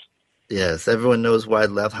 yes. Yes, everyone knows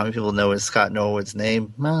wide left. How many people know Scott Norwood's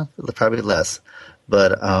name? Well, probably less.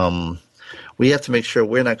 But we have to make sure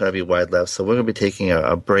we're not going to be wide left, so we're going to be taking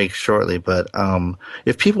a break shortly. But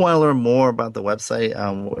if people want to learn more about the website,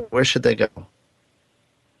 where should they go?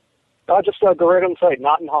 Just go right on the site,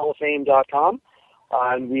 notinhalloffame.com.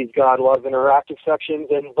 And we've got a lot of interactive sections,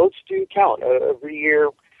 and votes do count. Every year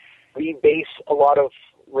we base a lot of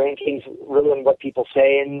rankings really on what people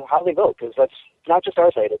say and how they vote, because that's not just our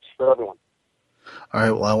site, it's for everyone. All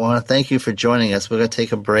right, well, I want to thank you for joining us. We're going to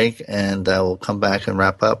take a break, and we'll come back and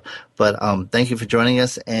wrap up. But thank you for joining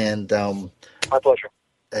us. And my pleasure.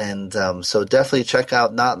 And so definitely check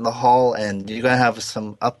out Not in the Hall, and you're going to have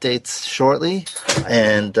some updates shortly.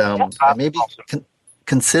 And maybe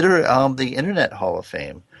consider the Internet Hall of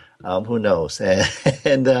Fame. Who knows? We'll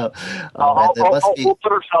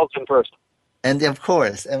put ourselves in first. And of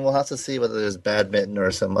course, and we'll have to see whether there's badminton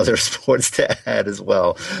or some other sports to add as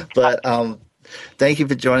well. But thank you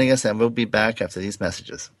for joining us, and we'll be back after these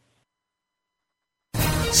messages.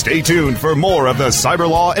 Stay tuned for more of the Cyber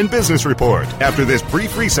Law and Business Report after this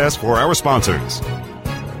brief recess for our sponsors.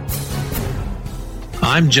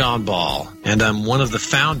 I'm John Ball, and I'm one of the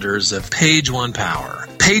founders of Page One Power.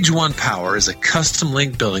 Page One Power is a custom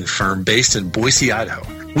link building firm based in Boise, Idaho.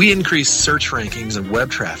 We increase search rankings and web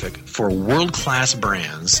traffic for world-class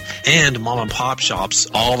brands and mom-and-pop shops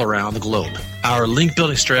all around the globe. Our link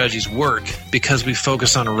building strategies work because we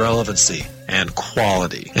focus on relevancy and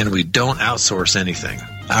quality, and we don't outsource anything.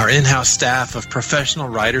 Our in-house staff of professional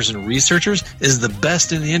writers and researchers is the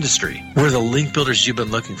best in the industry. We're the link builders you've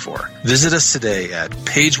been looking for. Visit us today at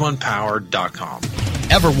pageonepower.com.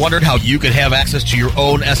 Ever wondered how you could have access to your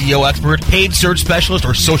own SEO expert, paid search specialist,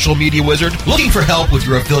 or social media wizard? Looking for help with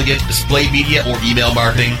your affiliate, display media, or email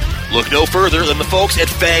marketing? Look no further than the folks at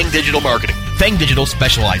Fang Digital Marketing. Fang Digital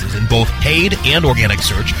specializes in both paid and organic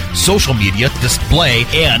search, social media, display,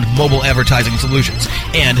 and mobile advertising solutions,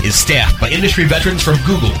 and is staffed by industry veterans from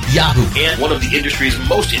Google, Yahoo, and one of the industry's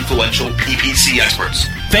most influential PPC experts.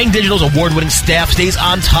 Fang Digital's award-winning staff stays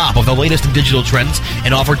on top of the latest in digital trends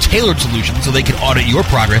and offer tailored solutions so they can audit your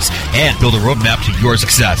progress and build a roadmap to your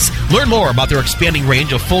success. Learn more about their expanding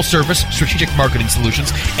range of full-service strategic marketing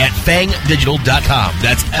solutions at fangdigital.com.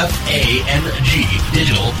 That's F-A-N-G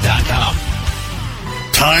digital.com.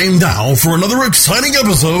 Time now for another exciting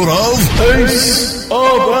episode of Ace of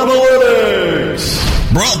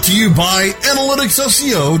Analytics. Brought to you by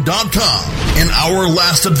AnalyticsSEO.com. In our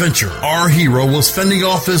last adventure, our hero was fending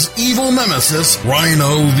off his evil nemesis,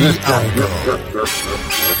 Rhino the Algo.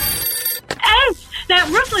 Ace! That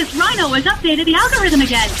ruthless Rhino has updated the algorithm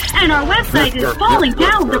again, and our website is falling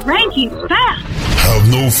down the rankings fast. Have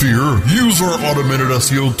no fear. Use our automated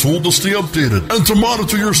SEO tool to stay updated and to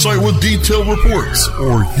monitor your site with detailed reports.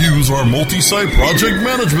 Or use our multi-site project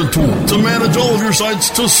management tool to manage all of your sites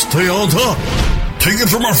to stay on top. Take it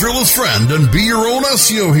from our fearless friend and be your own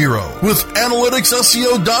SEO hero with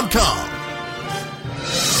AnalyticsSEO.com.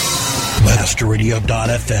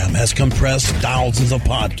 MasterRadio.fm has compressed thousands of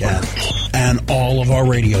podcasts and all of our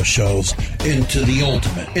radio shows into the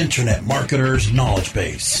ultimate internet marketer's knowledge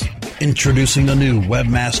base. Introducing the new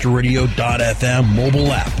WebmasterRadio.fm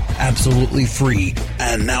mobile app, absolutely free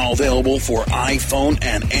and now available for iPhone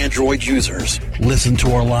and Android users. Listen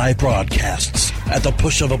to our live broadcasts at the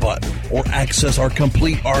push of a button or access our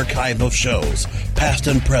complete archive of shows, past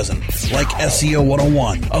and present, like SEO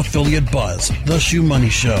 101, Affiliate Buzz, The Shoe Money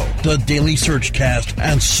Show, The Daily Searchcast,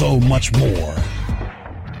 and so much more.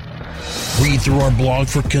 Read through our blog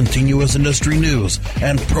for continuous industry news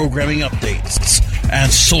and programming updates,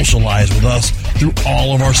 and socialize with us through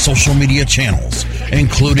all of our social media channels,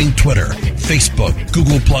 including Twitter, Facebook,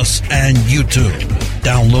 Google+, and YouTube.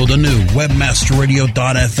 Download the new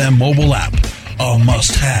WebmasterRadio.fm mobile app, a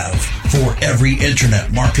must-have for every internet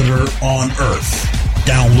marketer on Earth.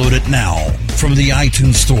 Download it now from the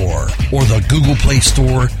iTunes Store or the Google Play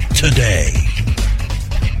Store today.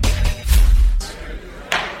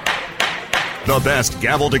 The best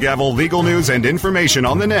gavel-to-gavel legal news and information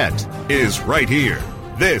on the net is right here.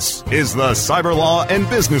 This is the Cyber Law and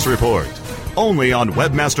Business Report, only on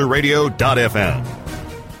WebmasterRadio.fm.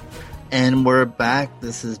 And we're back.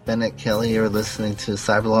 This is Bennett Kelly. You're listening to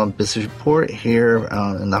Cyber Law and Business Report here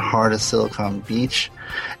in the heart of Silicon Beach.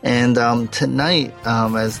 And tonight,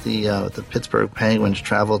 as the Pittsburgh Penguins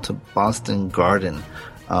travel to Boston Garden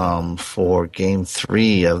for Game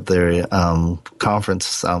 3 of their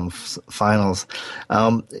conference finals,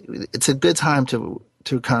 it's a good time to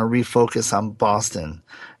kind of refocus on Boston.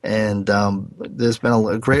 And there's been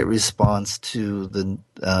a great response to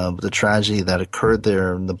the tragedy that occurred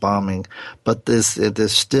there in the bombing, but there's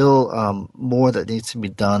still more that needs to be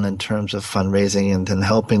done in terms of fundraising and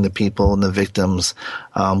helping the people and the victims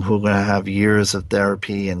who are going to have years of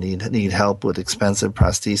therapy and need help with expensive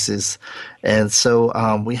prostheses. And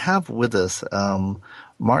so we have with us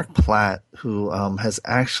Mark Platt, who has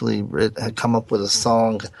actually come up with a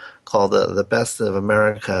song called The Best of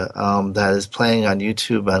America that is playing on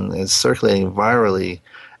YouTube and is circulating virally.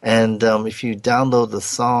 And if you download the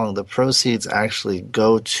song, the proceeds actually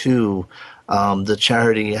go to the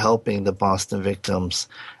charity helping the Boston victims.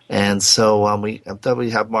 And so I thought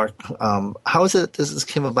we have Mark. How is it this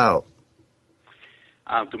came about?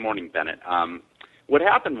 Good morning, Bennett. What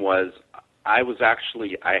happened was I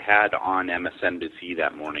had on MSNBC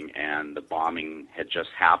that morning, and the bombing had just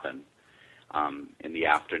happened in the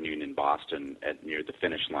afternoon in Boston near the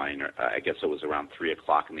finish line. Or, I guess it was around 3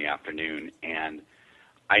 o'clock in the afternoon. And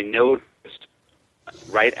I noticed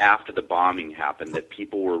right after the bombing happened that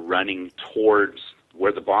people were running towards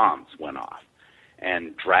where the bombs went off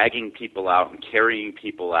and dragging people out and carrying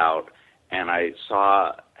people out. And I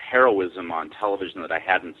saw heroism on television that I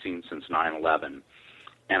hadn't seen since 9/11.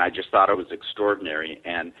 And I just thought it was extraordinary.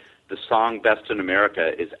 And the song Best in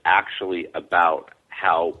America is actually about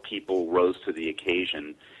how people rose to the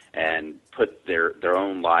occasion and put their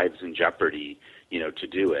own lives in jeopardy, to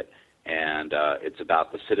do it. And it's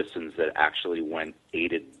about the citizens that actually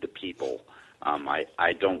aided the people.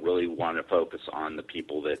 I don't really want to focus on the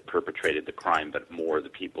people that perpetrated the crime, but more the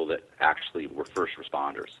people that actually were first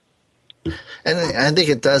responders. And I think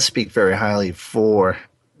it does speak very highly for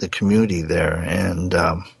the community there, and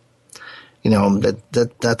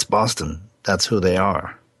that's Boston. That's who they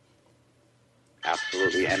are.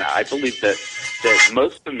 Absolutely, and I believe that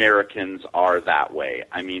most Americans are that way.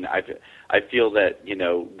 I mean, I feel that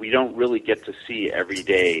we don't really get to see every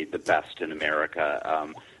day the best in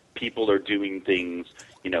America. People are doing things,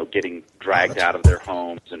 getting dragged out of their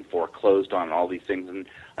homes and foreclosed on, all these things, and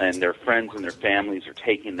their friends and their families are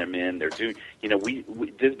taking them in. They're doing,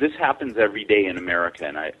 this happens every day in America,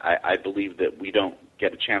 and I believe that we don't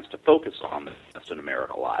get a chance to focus on the best in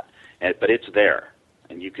America a lot, but it's there,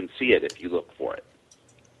 and you can see it if you look for it.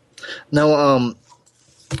 Now,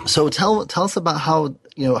 so tell us about how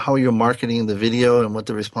you're marketing the video and what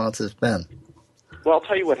the response has been. Well, I'll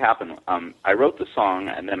tell you what happened. I wrote the song,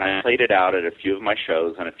 and then I played it out at a few of my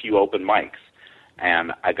shows and a few open mics,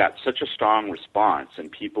 and I got such a strong response,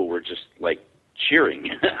 and people were just, cheering.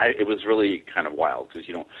 It was really kind of wild because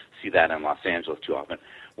you don't see that in Los Angeles too often.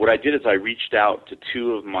 What I did is I reached out to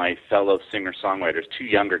two of my fellow singer-songwriters, two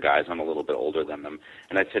younger guys. I'm a little bit older than them,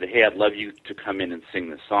 and I said, hey, I'd love you to come in and sing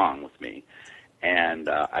this song with me. And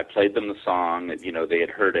I played them the song. They had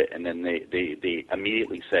heard it, and then they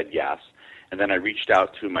immediately said yes. And then I reached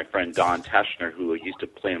out to my friend Don Teschner, who used to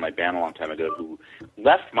play in my band a long time ago, who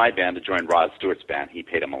left my band to join Rod Stewart's band. He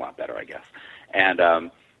paid him a lot better, I guess. And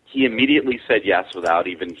he immediately said yes without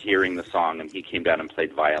even hearing the song, and he came down and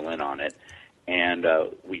played violin on it. And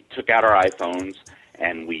we took out our iPhones,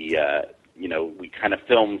 and we kind of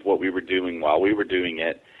filmed what we were doing while we were doing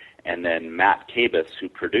it. And then Matt Cabus, who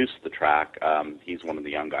produced the track, he's one of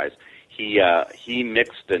the young guys, he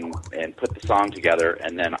mixed and put the song together,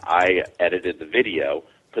 and then I edited the video,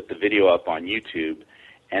 put the video up on YouTube,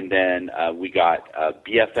 And then we got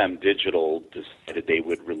BFM Digital decided they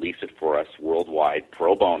would release it for us worldwide,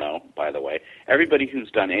 pro bono, by the way. Everybody who's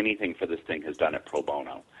done anything for this thing has done it pro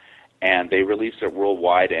bono. And they released it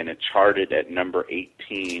worldwide, and it charted at number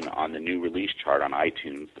 18 on the new release chart on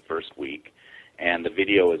iTunes the first week. And the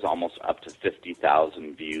video is almost up to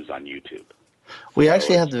 50,000 views on YouTube. We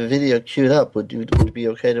actually have the video queued up. Would it be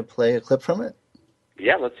okay to play a clip from it?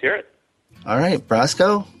 Yeah, let's hear it. All right,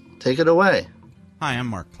 Brasco, take it away. Hi, I'm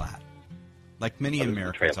Mark Platt. Like many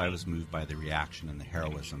Americans, I was moved by the reaction and the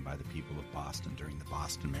heroism by the people of Boston during the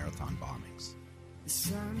Boston Marathon bombings.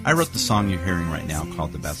 I wrote the song you're hearing right now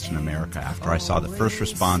called The Best in America after I saw the first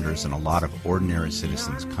responders and a lot of ordinary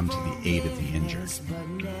citizens come to the aid of the injured.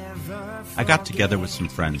 I got together with some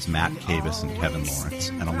friends, Matt Kavis and Kevin Lawrence,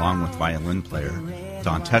 and along with violin player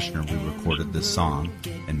Don Teschner, we recorded this song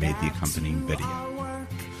and made the accompanying video.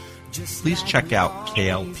 Please check out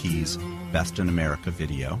KLP's Best in America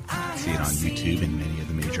video. You can see it on YouTube and many of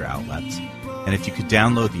the major outlets. And if you could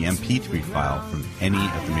download the MP3 file from any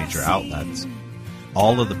of the major outlets,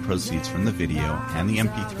 all of the proceeds from the video and the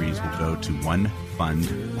MP3s will go to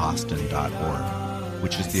onefundboston.org,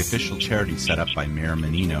 which is the official charity set up by Mayor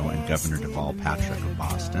Menino and Governor Deval Patrick of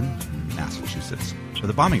Boston, Massachusetts, for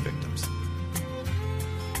the bombing victims.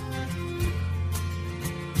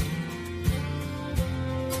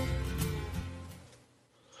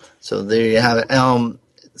 So there you have it.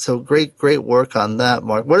 So great work on that,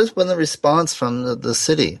 Mark. What has been the response from the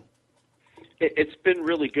city? It's been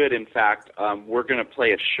really good. In fact, we're going to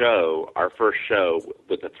play a show, our first show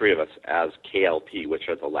with the three of us as KLP, which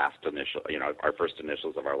are the last initial, our first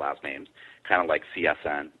initials of our last names, kind of like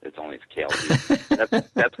CSN. It's only KLP.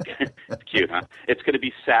 That's cute, huh? It's going to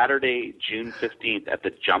be Saturday, June 15th at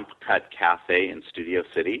the Jump Cut Cafe in Studio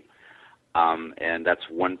City, and that's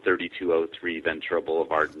 13203 Ventura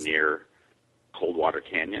Boulevard near Coldwater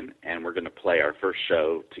Canyon. And we're going to play our first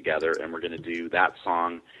show together, and we're going to do that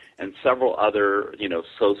song and several other,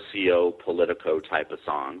 socio-politico type of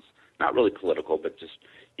songs. Not really political, but just,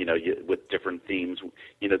 with different themes.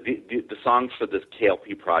 The songs for this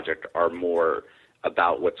KLP project are more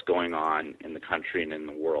about what's going on in the country and in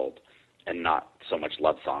the world, and not so much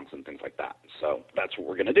love songs and things like that. So that's what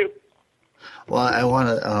we're going to do. Well, I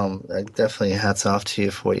want to definitely hats off to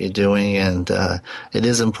you for what you're doing, and it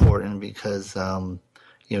is important because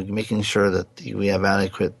making sure that we have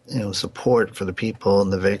adequate support for the people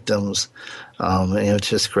and the victims, it's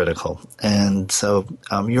just critical. And so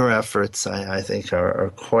your efforts, I think,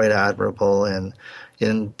 are quite admirable, and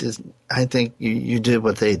I think you did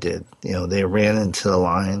what they did. They ran into the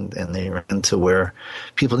line and they ran to where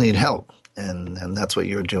people need help. And that's what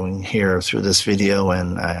you're doing here through this video,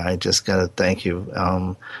 and I just got to thank you.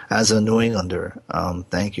 As a New Englander,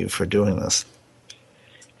 thank you for doing this.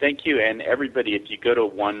 Thank you, and everybody, if you go to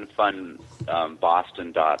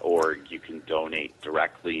onefundboston.org, you can donate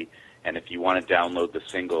directly, and if you want to download the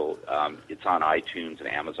single, it's on iTunes and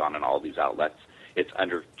Amazon and all these outlets. It's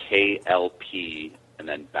under KLP and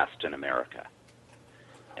then Best in America.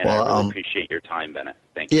 And I really appreciate your time, Bennett.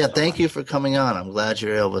 Thank you. Yeah, thank you for coming on. I'm glad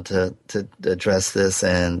you're able to address this,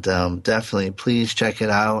 and definitely please check it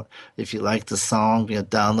out. If you like the song,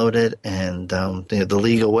 download it, and the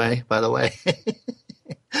legal way, by the way.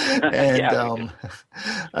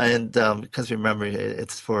 And because remember,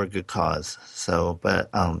 it's for a good cause. So, but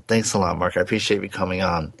thanks a lot, Mark. I appreciate you coming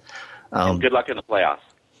on. And good luck in the playoffs.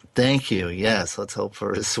 Thank you. Yes, let's hope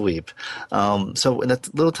for a sweep. So in the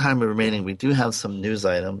little time remaining, we do have some news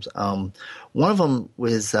items. One of them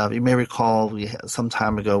was, you may recall, some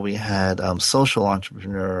time ago we had social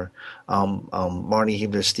entrepreneur Marnie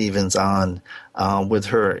Hebner-Stevens on with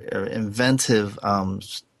her inventive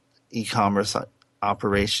e-commerce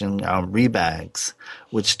operation, Rebags,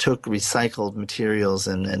 which took recycled materials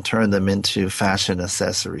and turned them into fashion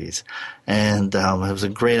accessories. And it was a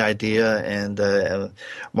great idea, and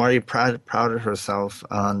Marty prided herself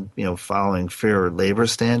on following fair labor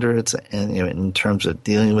standards and in terms of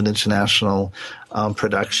dealing with international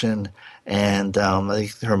production. And I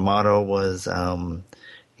think her motto was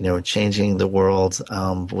changing the world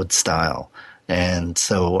with style. And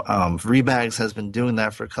so Rebags has been doing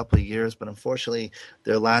that for a couple of years, but unfortunately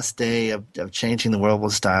their last day of changing the world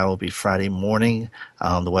with style will be Friday morning.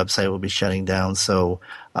 The website will be shutting down. So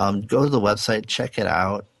go to the website, check it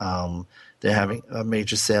out. They're having a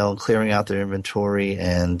major sale, clearing out their inventory.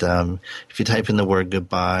 And if you type in the word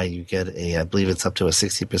goodbye, you get I believe it's up to a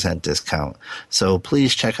 60% discount. So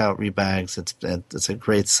please check out Rebags. It's a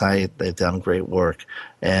great site. They've done great work,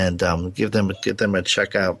 and give them a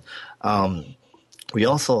check out. We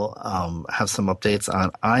also have some updates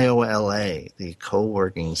on IOLA, the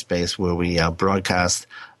co-working space where we broadcast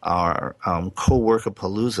our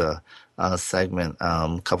Co-Workapalooza segment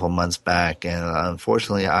a couple months back. And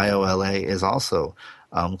unfortunately, IOLA is also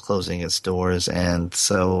closing its doors. And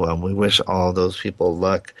so we wish all those people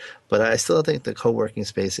luck. But I still think the co-working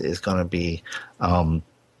space is going to be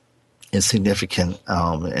insignificant,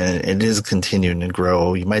 and it is continuing to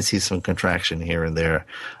grow. You might see some contraction here and there.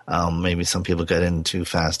 Maybe some people got in too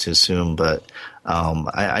fast too soon, but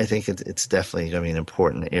I think it's definitely going to be an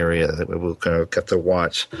important area that we'll kind of have to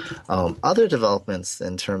watch. Other developments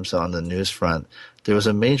in terms on the news front, there was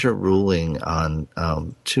a major ruling on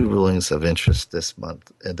two rulings of interest this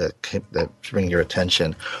month that bring your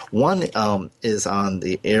attention. One is on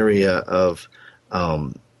the area of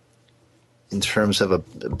in terms of a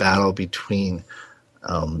battle between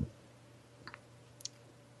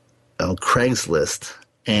Craigslist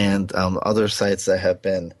and other sites that have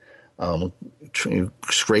been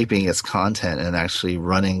scraping its content and actually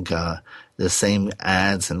running the same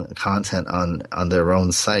ads and content on their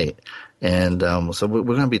own site. And so we're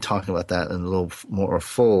going to be talking about that in a little more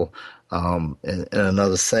full in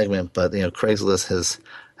another segment. But Craigslist has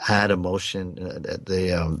had a motion.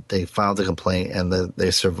 They filed a complaint and they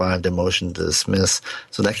survived a motion to dismiss.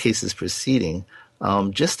 So that case is proceeding.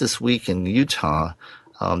 Just this week in Utah,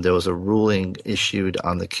 there was a ruling issued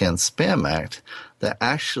on the Can-Spam Act that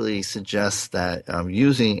actually suggests that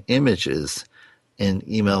using images in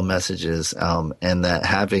email messages and that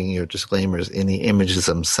having your disclaimers in the images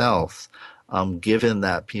themselves, given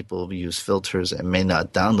that people use filters and may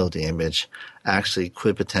not download the image, actually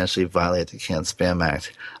could potentially violate the Can-Spam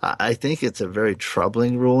Act. I think it's a very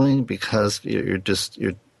troubling ruling because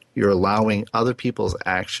you're allowing other people's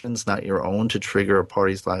actions, not your own, to trigger a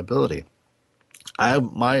party's liability.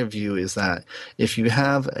 My view is that if you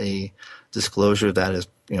have a disclosure that is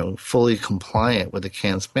fully compliant with the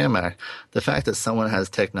Can-Spam Act, the fact that someone has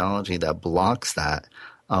technology that blocks that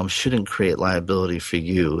shouldn't create liability for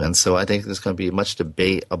you. And so I think there's going to be much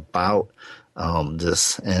debate about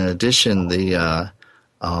this. In addition, the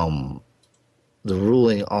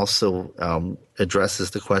ruling also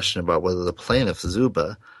addresses the question about whether the plaintiff,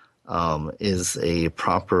 Zuba, is a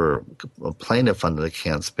proper plaintiff under the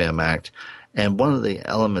Can-Spam Act. And one of the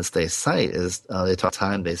elements they cite is they talk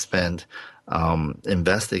time they spend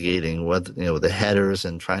investigating what the headers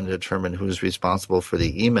and trying to determine who's responsible for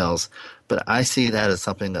the emails. But I see that as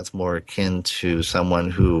something that's more akin to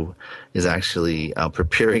someone who is actually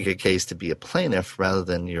preparing a case to be a plaintiff rather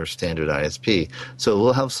than your standard ISP. So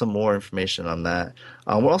we'll have some more information on that.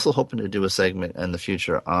 We're also hoping to do a segment in the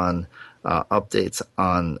future on updates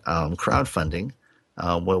on crowdfunding.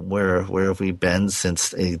 Where have we been since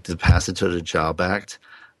the passage of the JOB Act?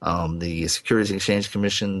 The Securities and Exchange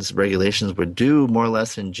Commission's regulations were due more or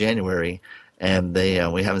less in January, and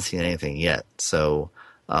we haven't seen anything yet. So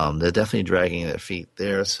they're definitely dragging their feet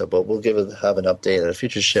there. But we'll have an update at a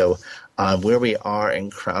future show on where we are in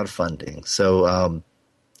crowdfunding. So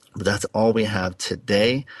that's all we have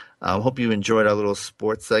today. I hope you enjoyed our little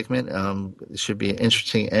sports segment. It should be an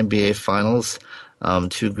interesting NBA Finals.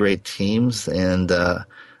 Two great teams, and the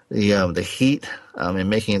Heat in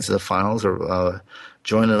making it to the finals are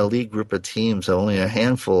joining a league group of teams. So only a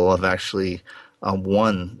handful have actually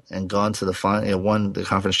won and gone to the final. Won the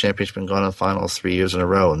conference championship and gone to the finals 3 years in a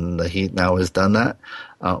row, and the Heat now has done that.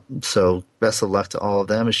 So best of luck to all of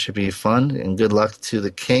them. It should be fun, and good luck to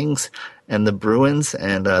the Kings and the Bruins,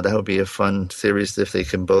 and that would be a fun series if they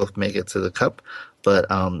can both make it to the Cup. But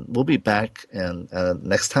we'll be back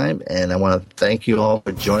next time, and I want to thank you all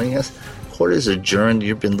for joining us. Court is adjourned.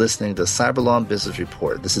 You've been listening to Cyber Law and Business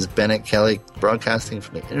Report. This is Bennett Kelly broadcasting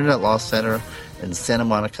from the Internet Law Center in Santa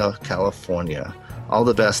Monica, California. All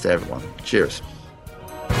the best to everyone. Cheers.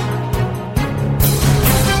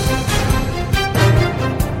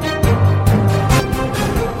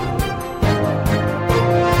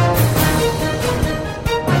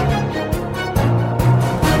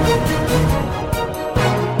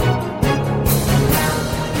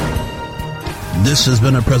 This has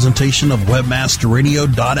been a presentation of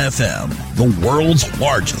WebmasterRadio.fm, the world's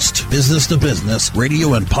largest business-to-business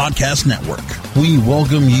radio and podcast network. We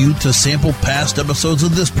welcome you to sample past episodes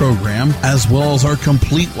of this program, as well as our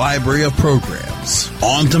complete library of programs,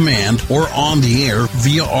 on demand or on the air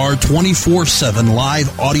via our 24/7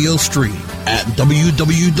 live audio stream at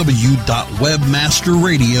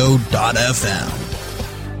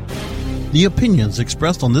www.webmasterradio.fm. The opinions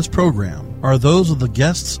expressed on this program are those of the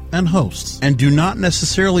guests and hosts and do not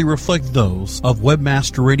necessarily reflect those of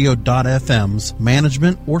WebmasterRadio.fm's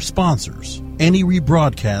management or sponsors. any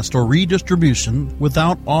rebroadcast or redistribution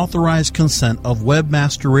without authorized consent of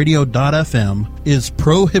webmasterradio.fm is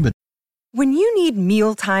prohibited. When you need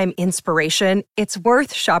mealtime inspiration, it's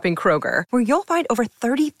worth shopping Kroger, where you'll find over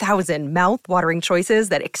 30,000 mouth-watering choices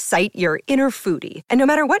that excite your inner foodie. And no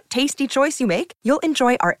matter what tasty choice you make, you'll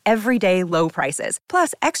enjoy our everyday low prices,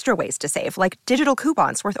 plus extra ways to save, like digital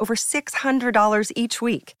coupons worth over $600 each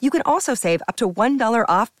week. You can also save up to $1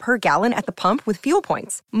 off per gallon at the pump with fuel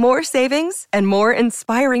points. More savings and more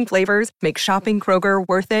inspiring flavors make shopping Kroger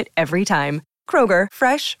worth it every time. Kroger,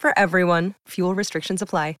 fresh for everyone. Fuel restrictions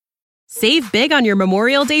apply. Save big on your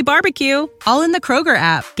Memorial Day barbecue, all in the Kroger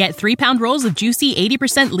app. Get 3-pound rolls of juicy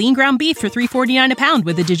 80% lean ground beef for $3.49 a pound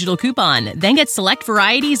with a digital coupon. Then get select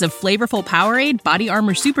varieties of flavorful Powerade, Body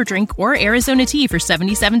Armor Super Drink, or Arizona tea for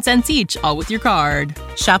 77 cents each, all with your card.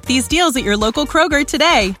 Shop these deals at your local Kroger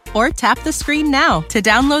today, or tap the screen now to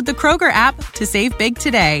download the Kroger app to save big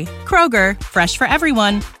today. Kroger, fresh for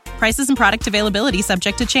everyone. Prices and product availability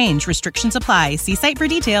subject to change. Restrictions apply. See site for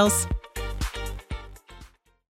details.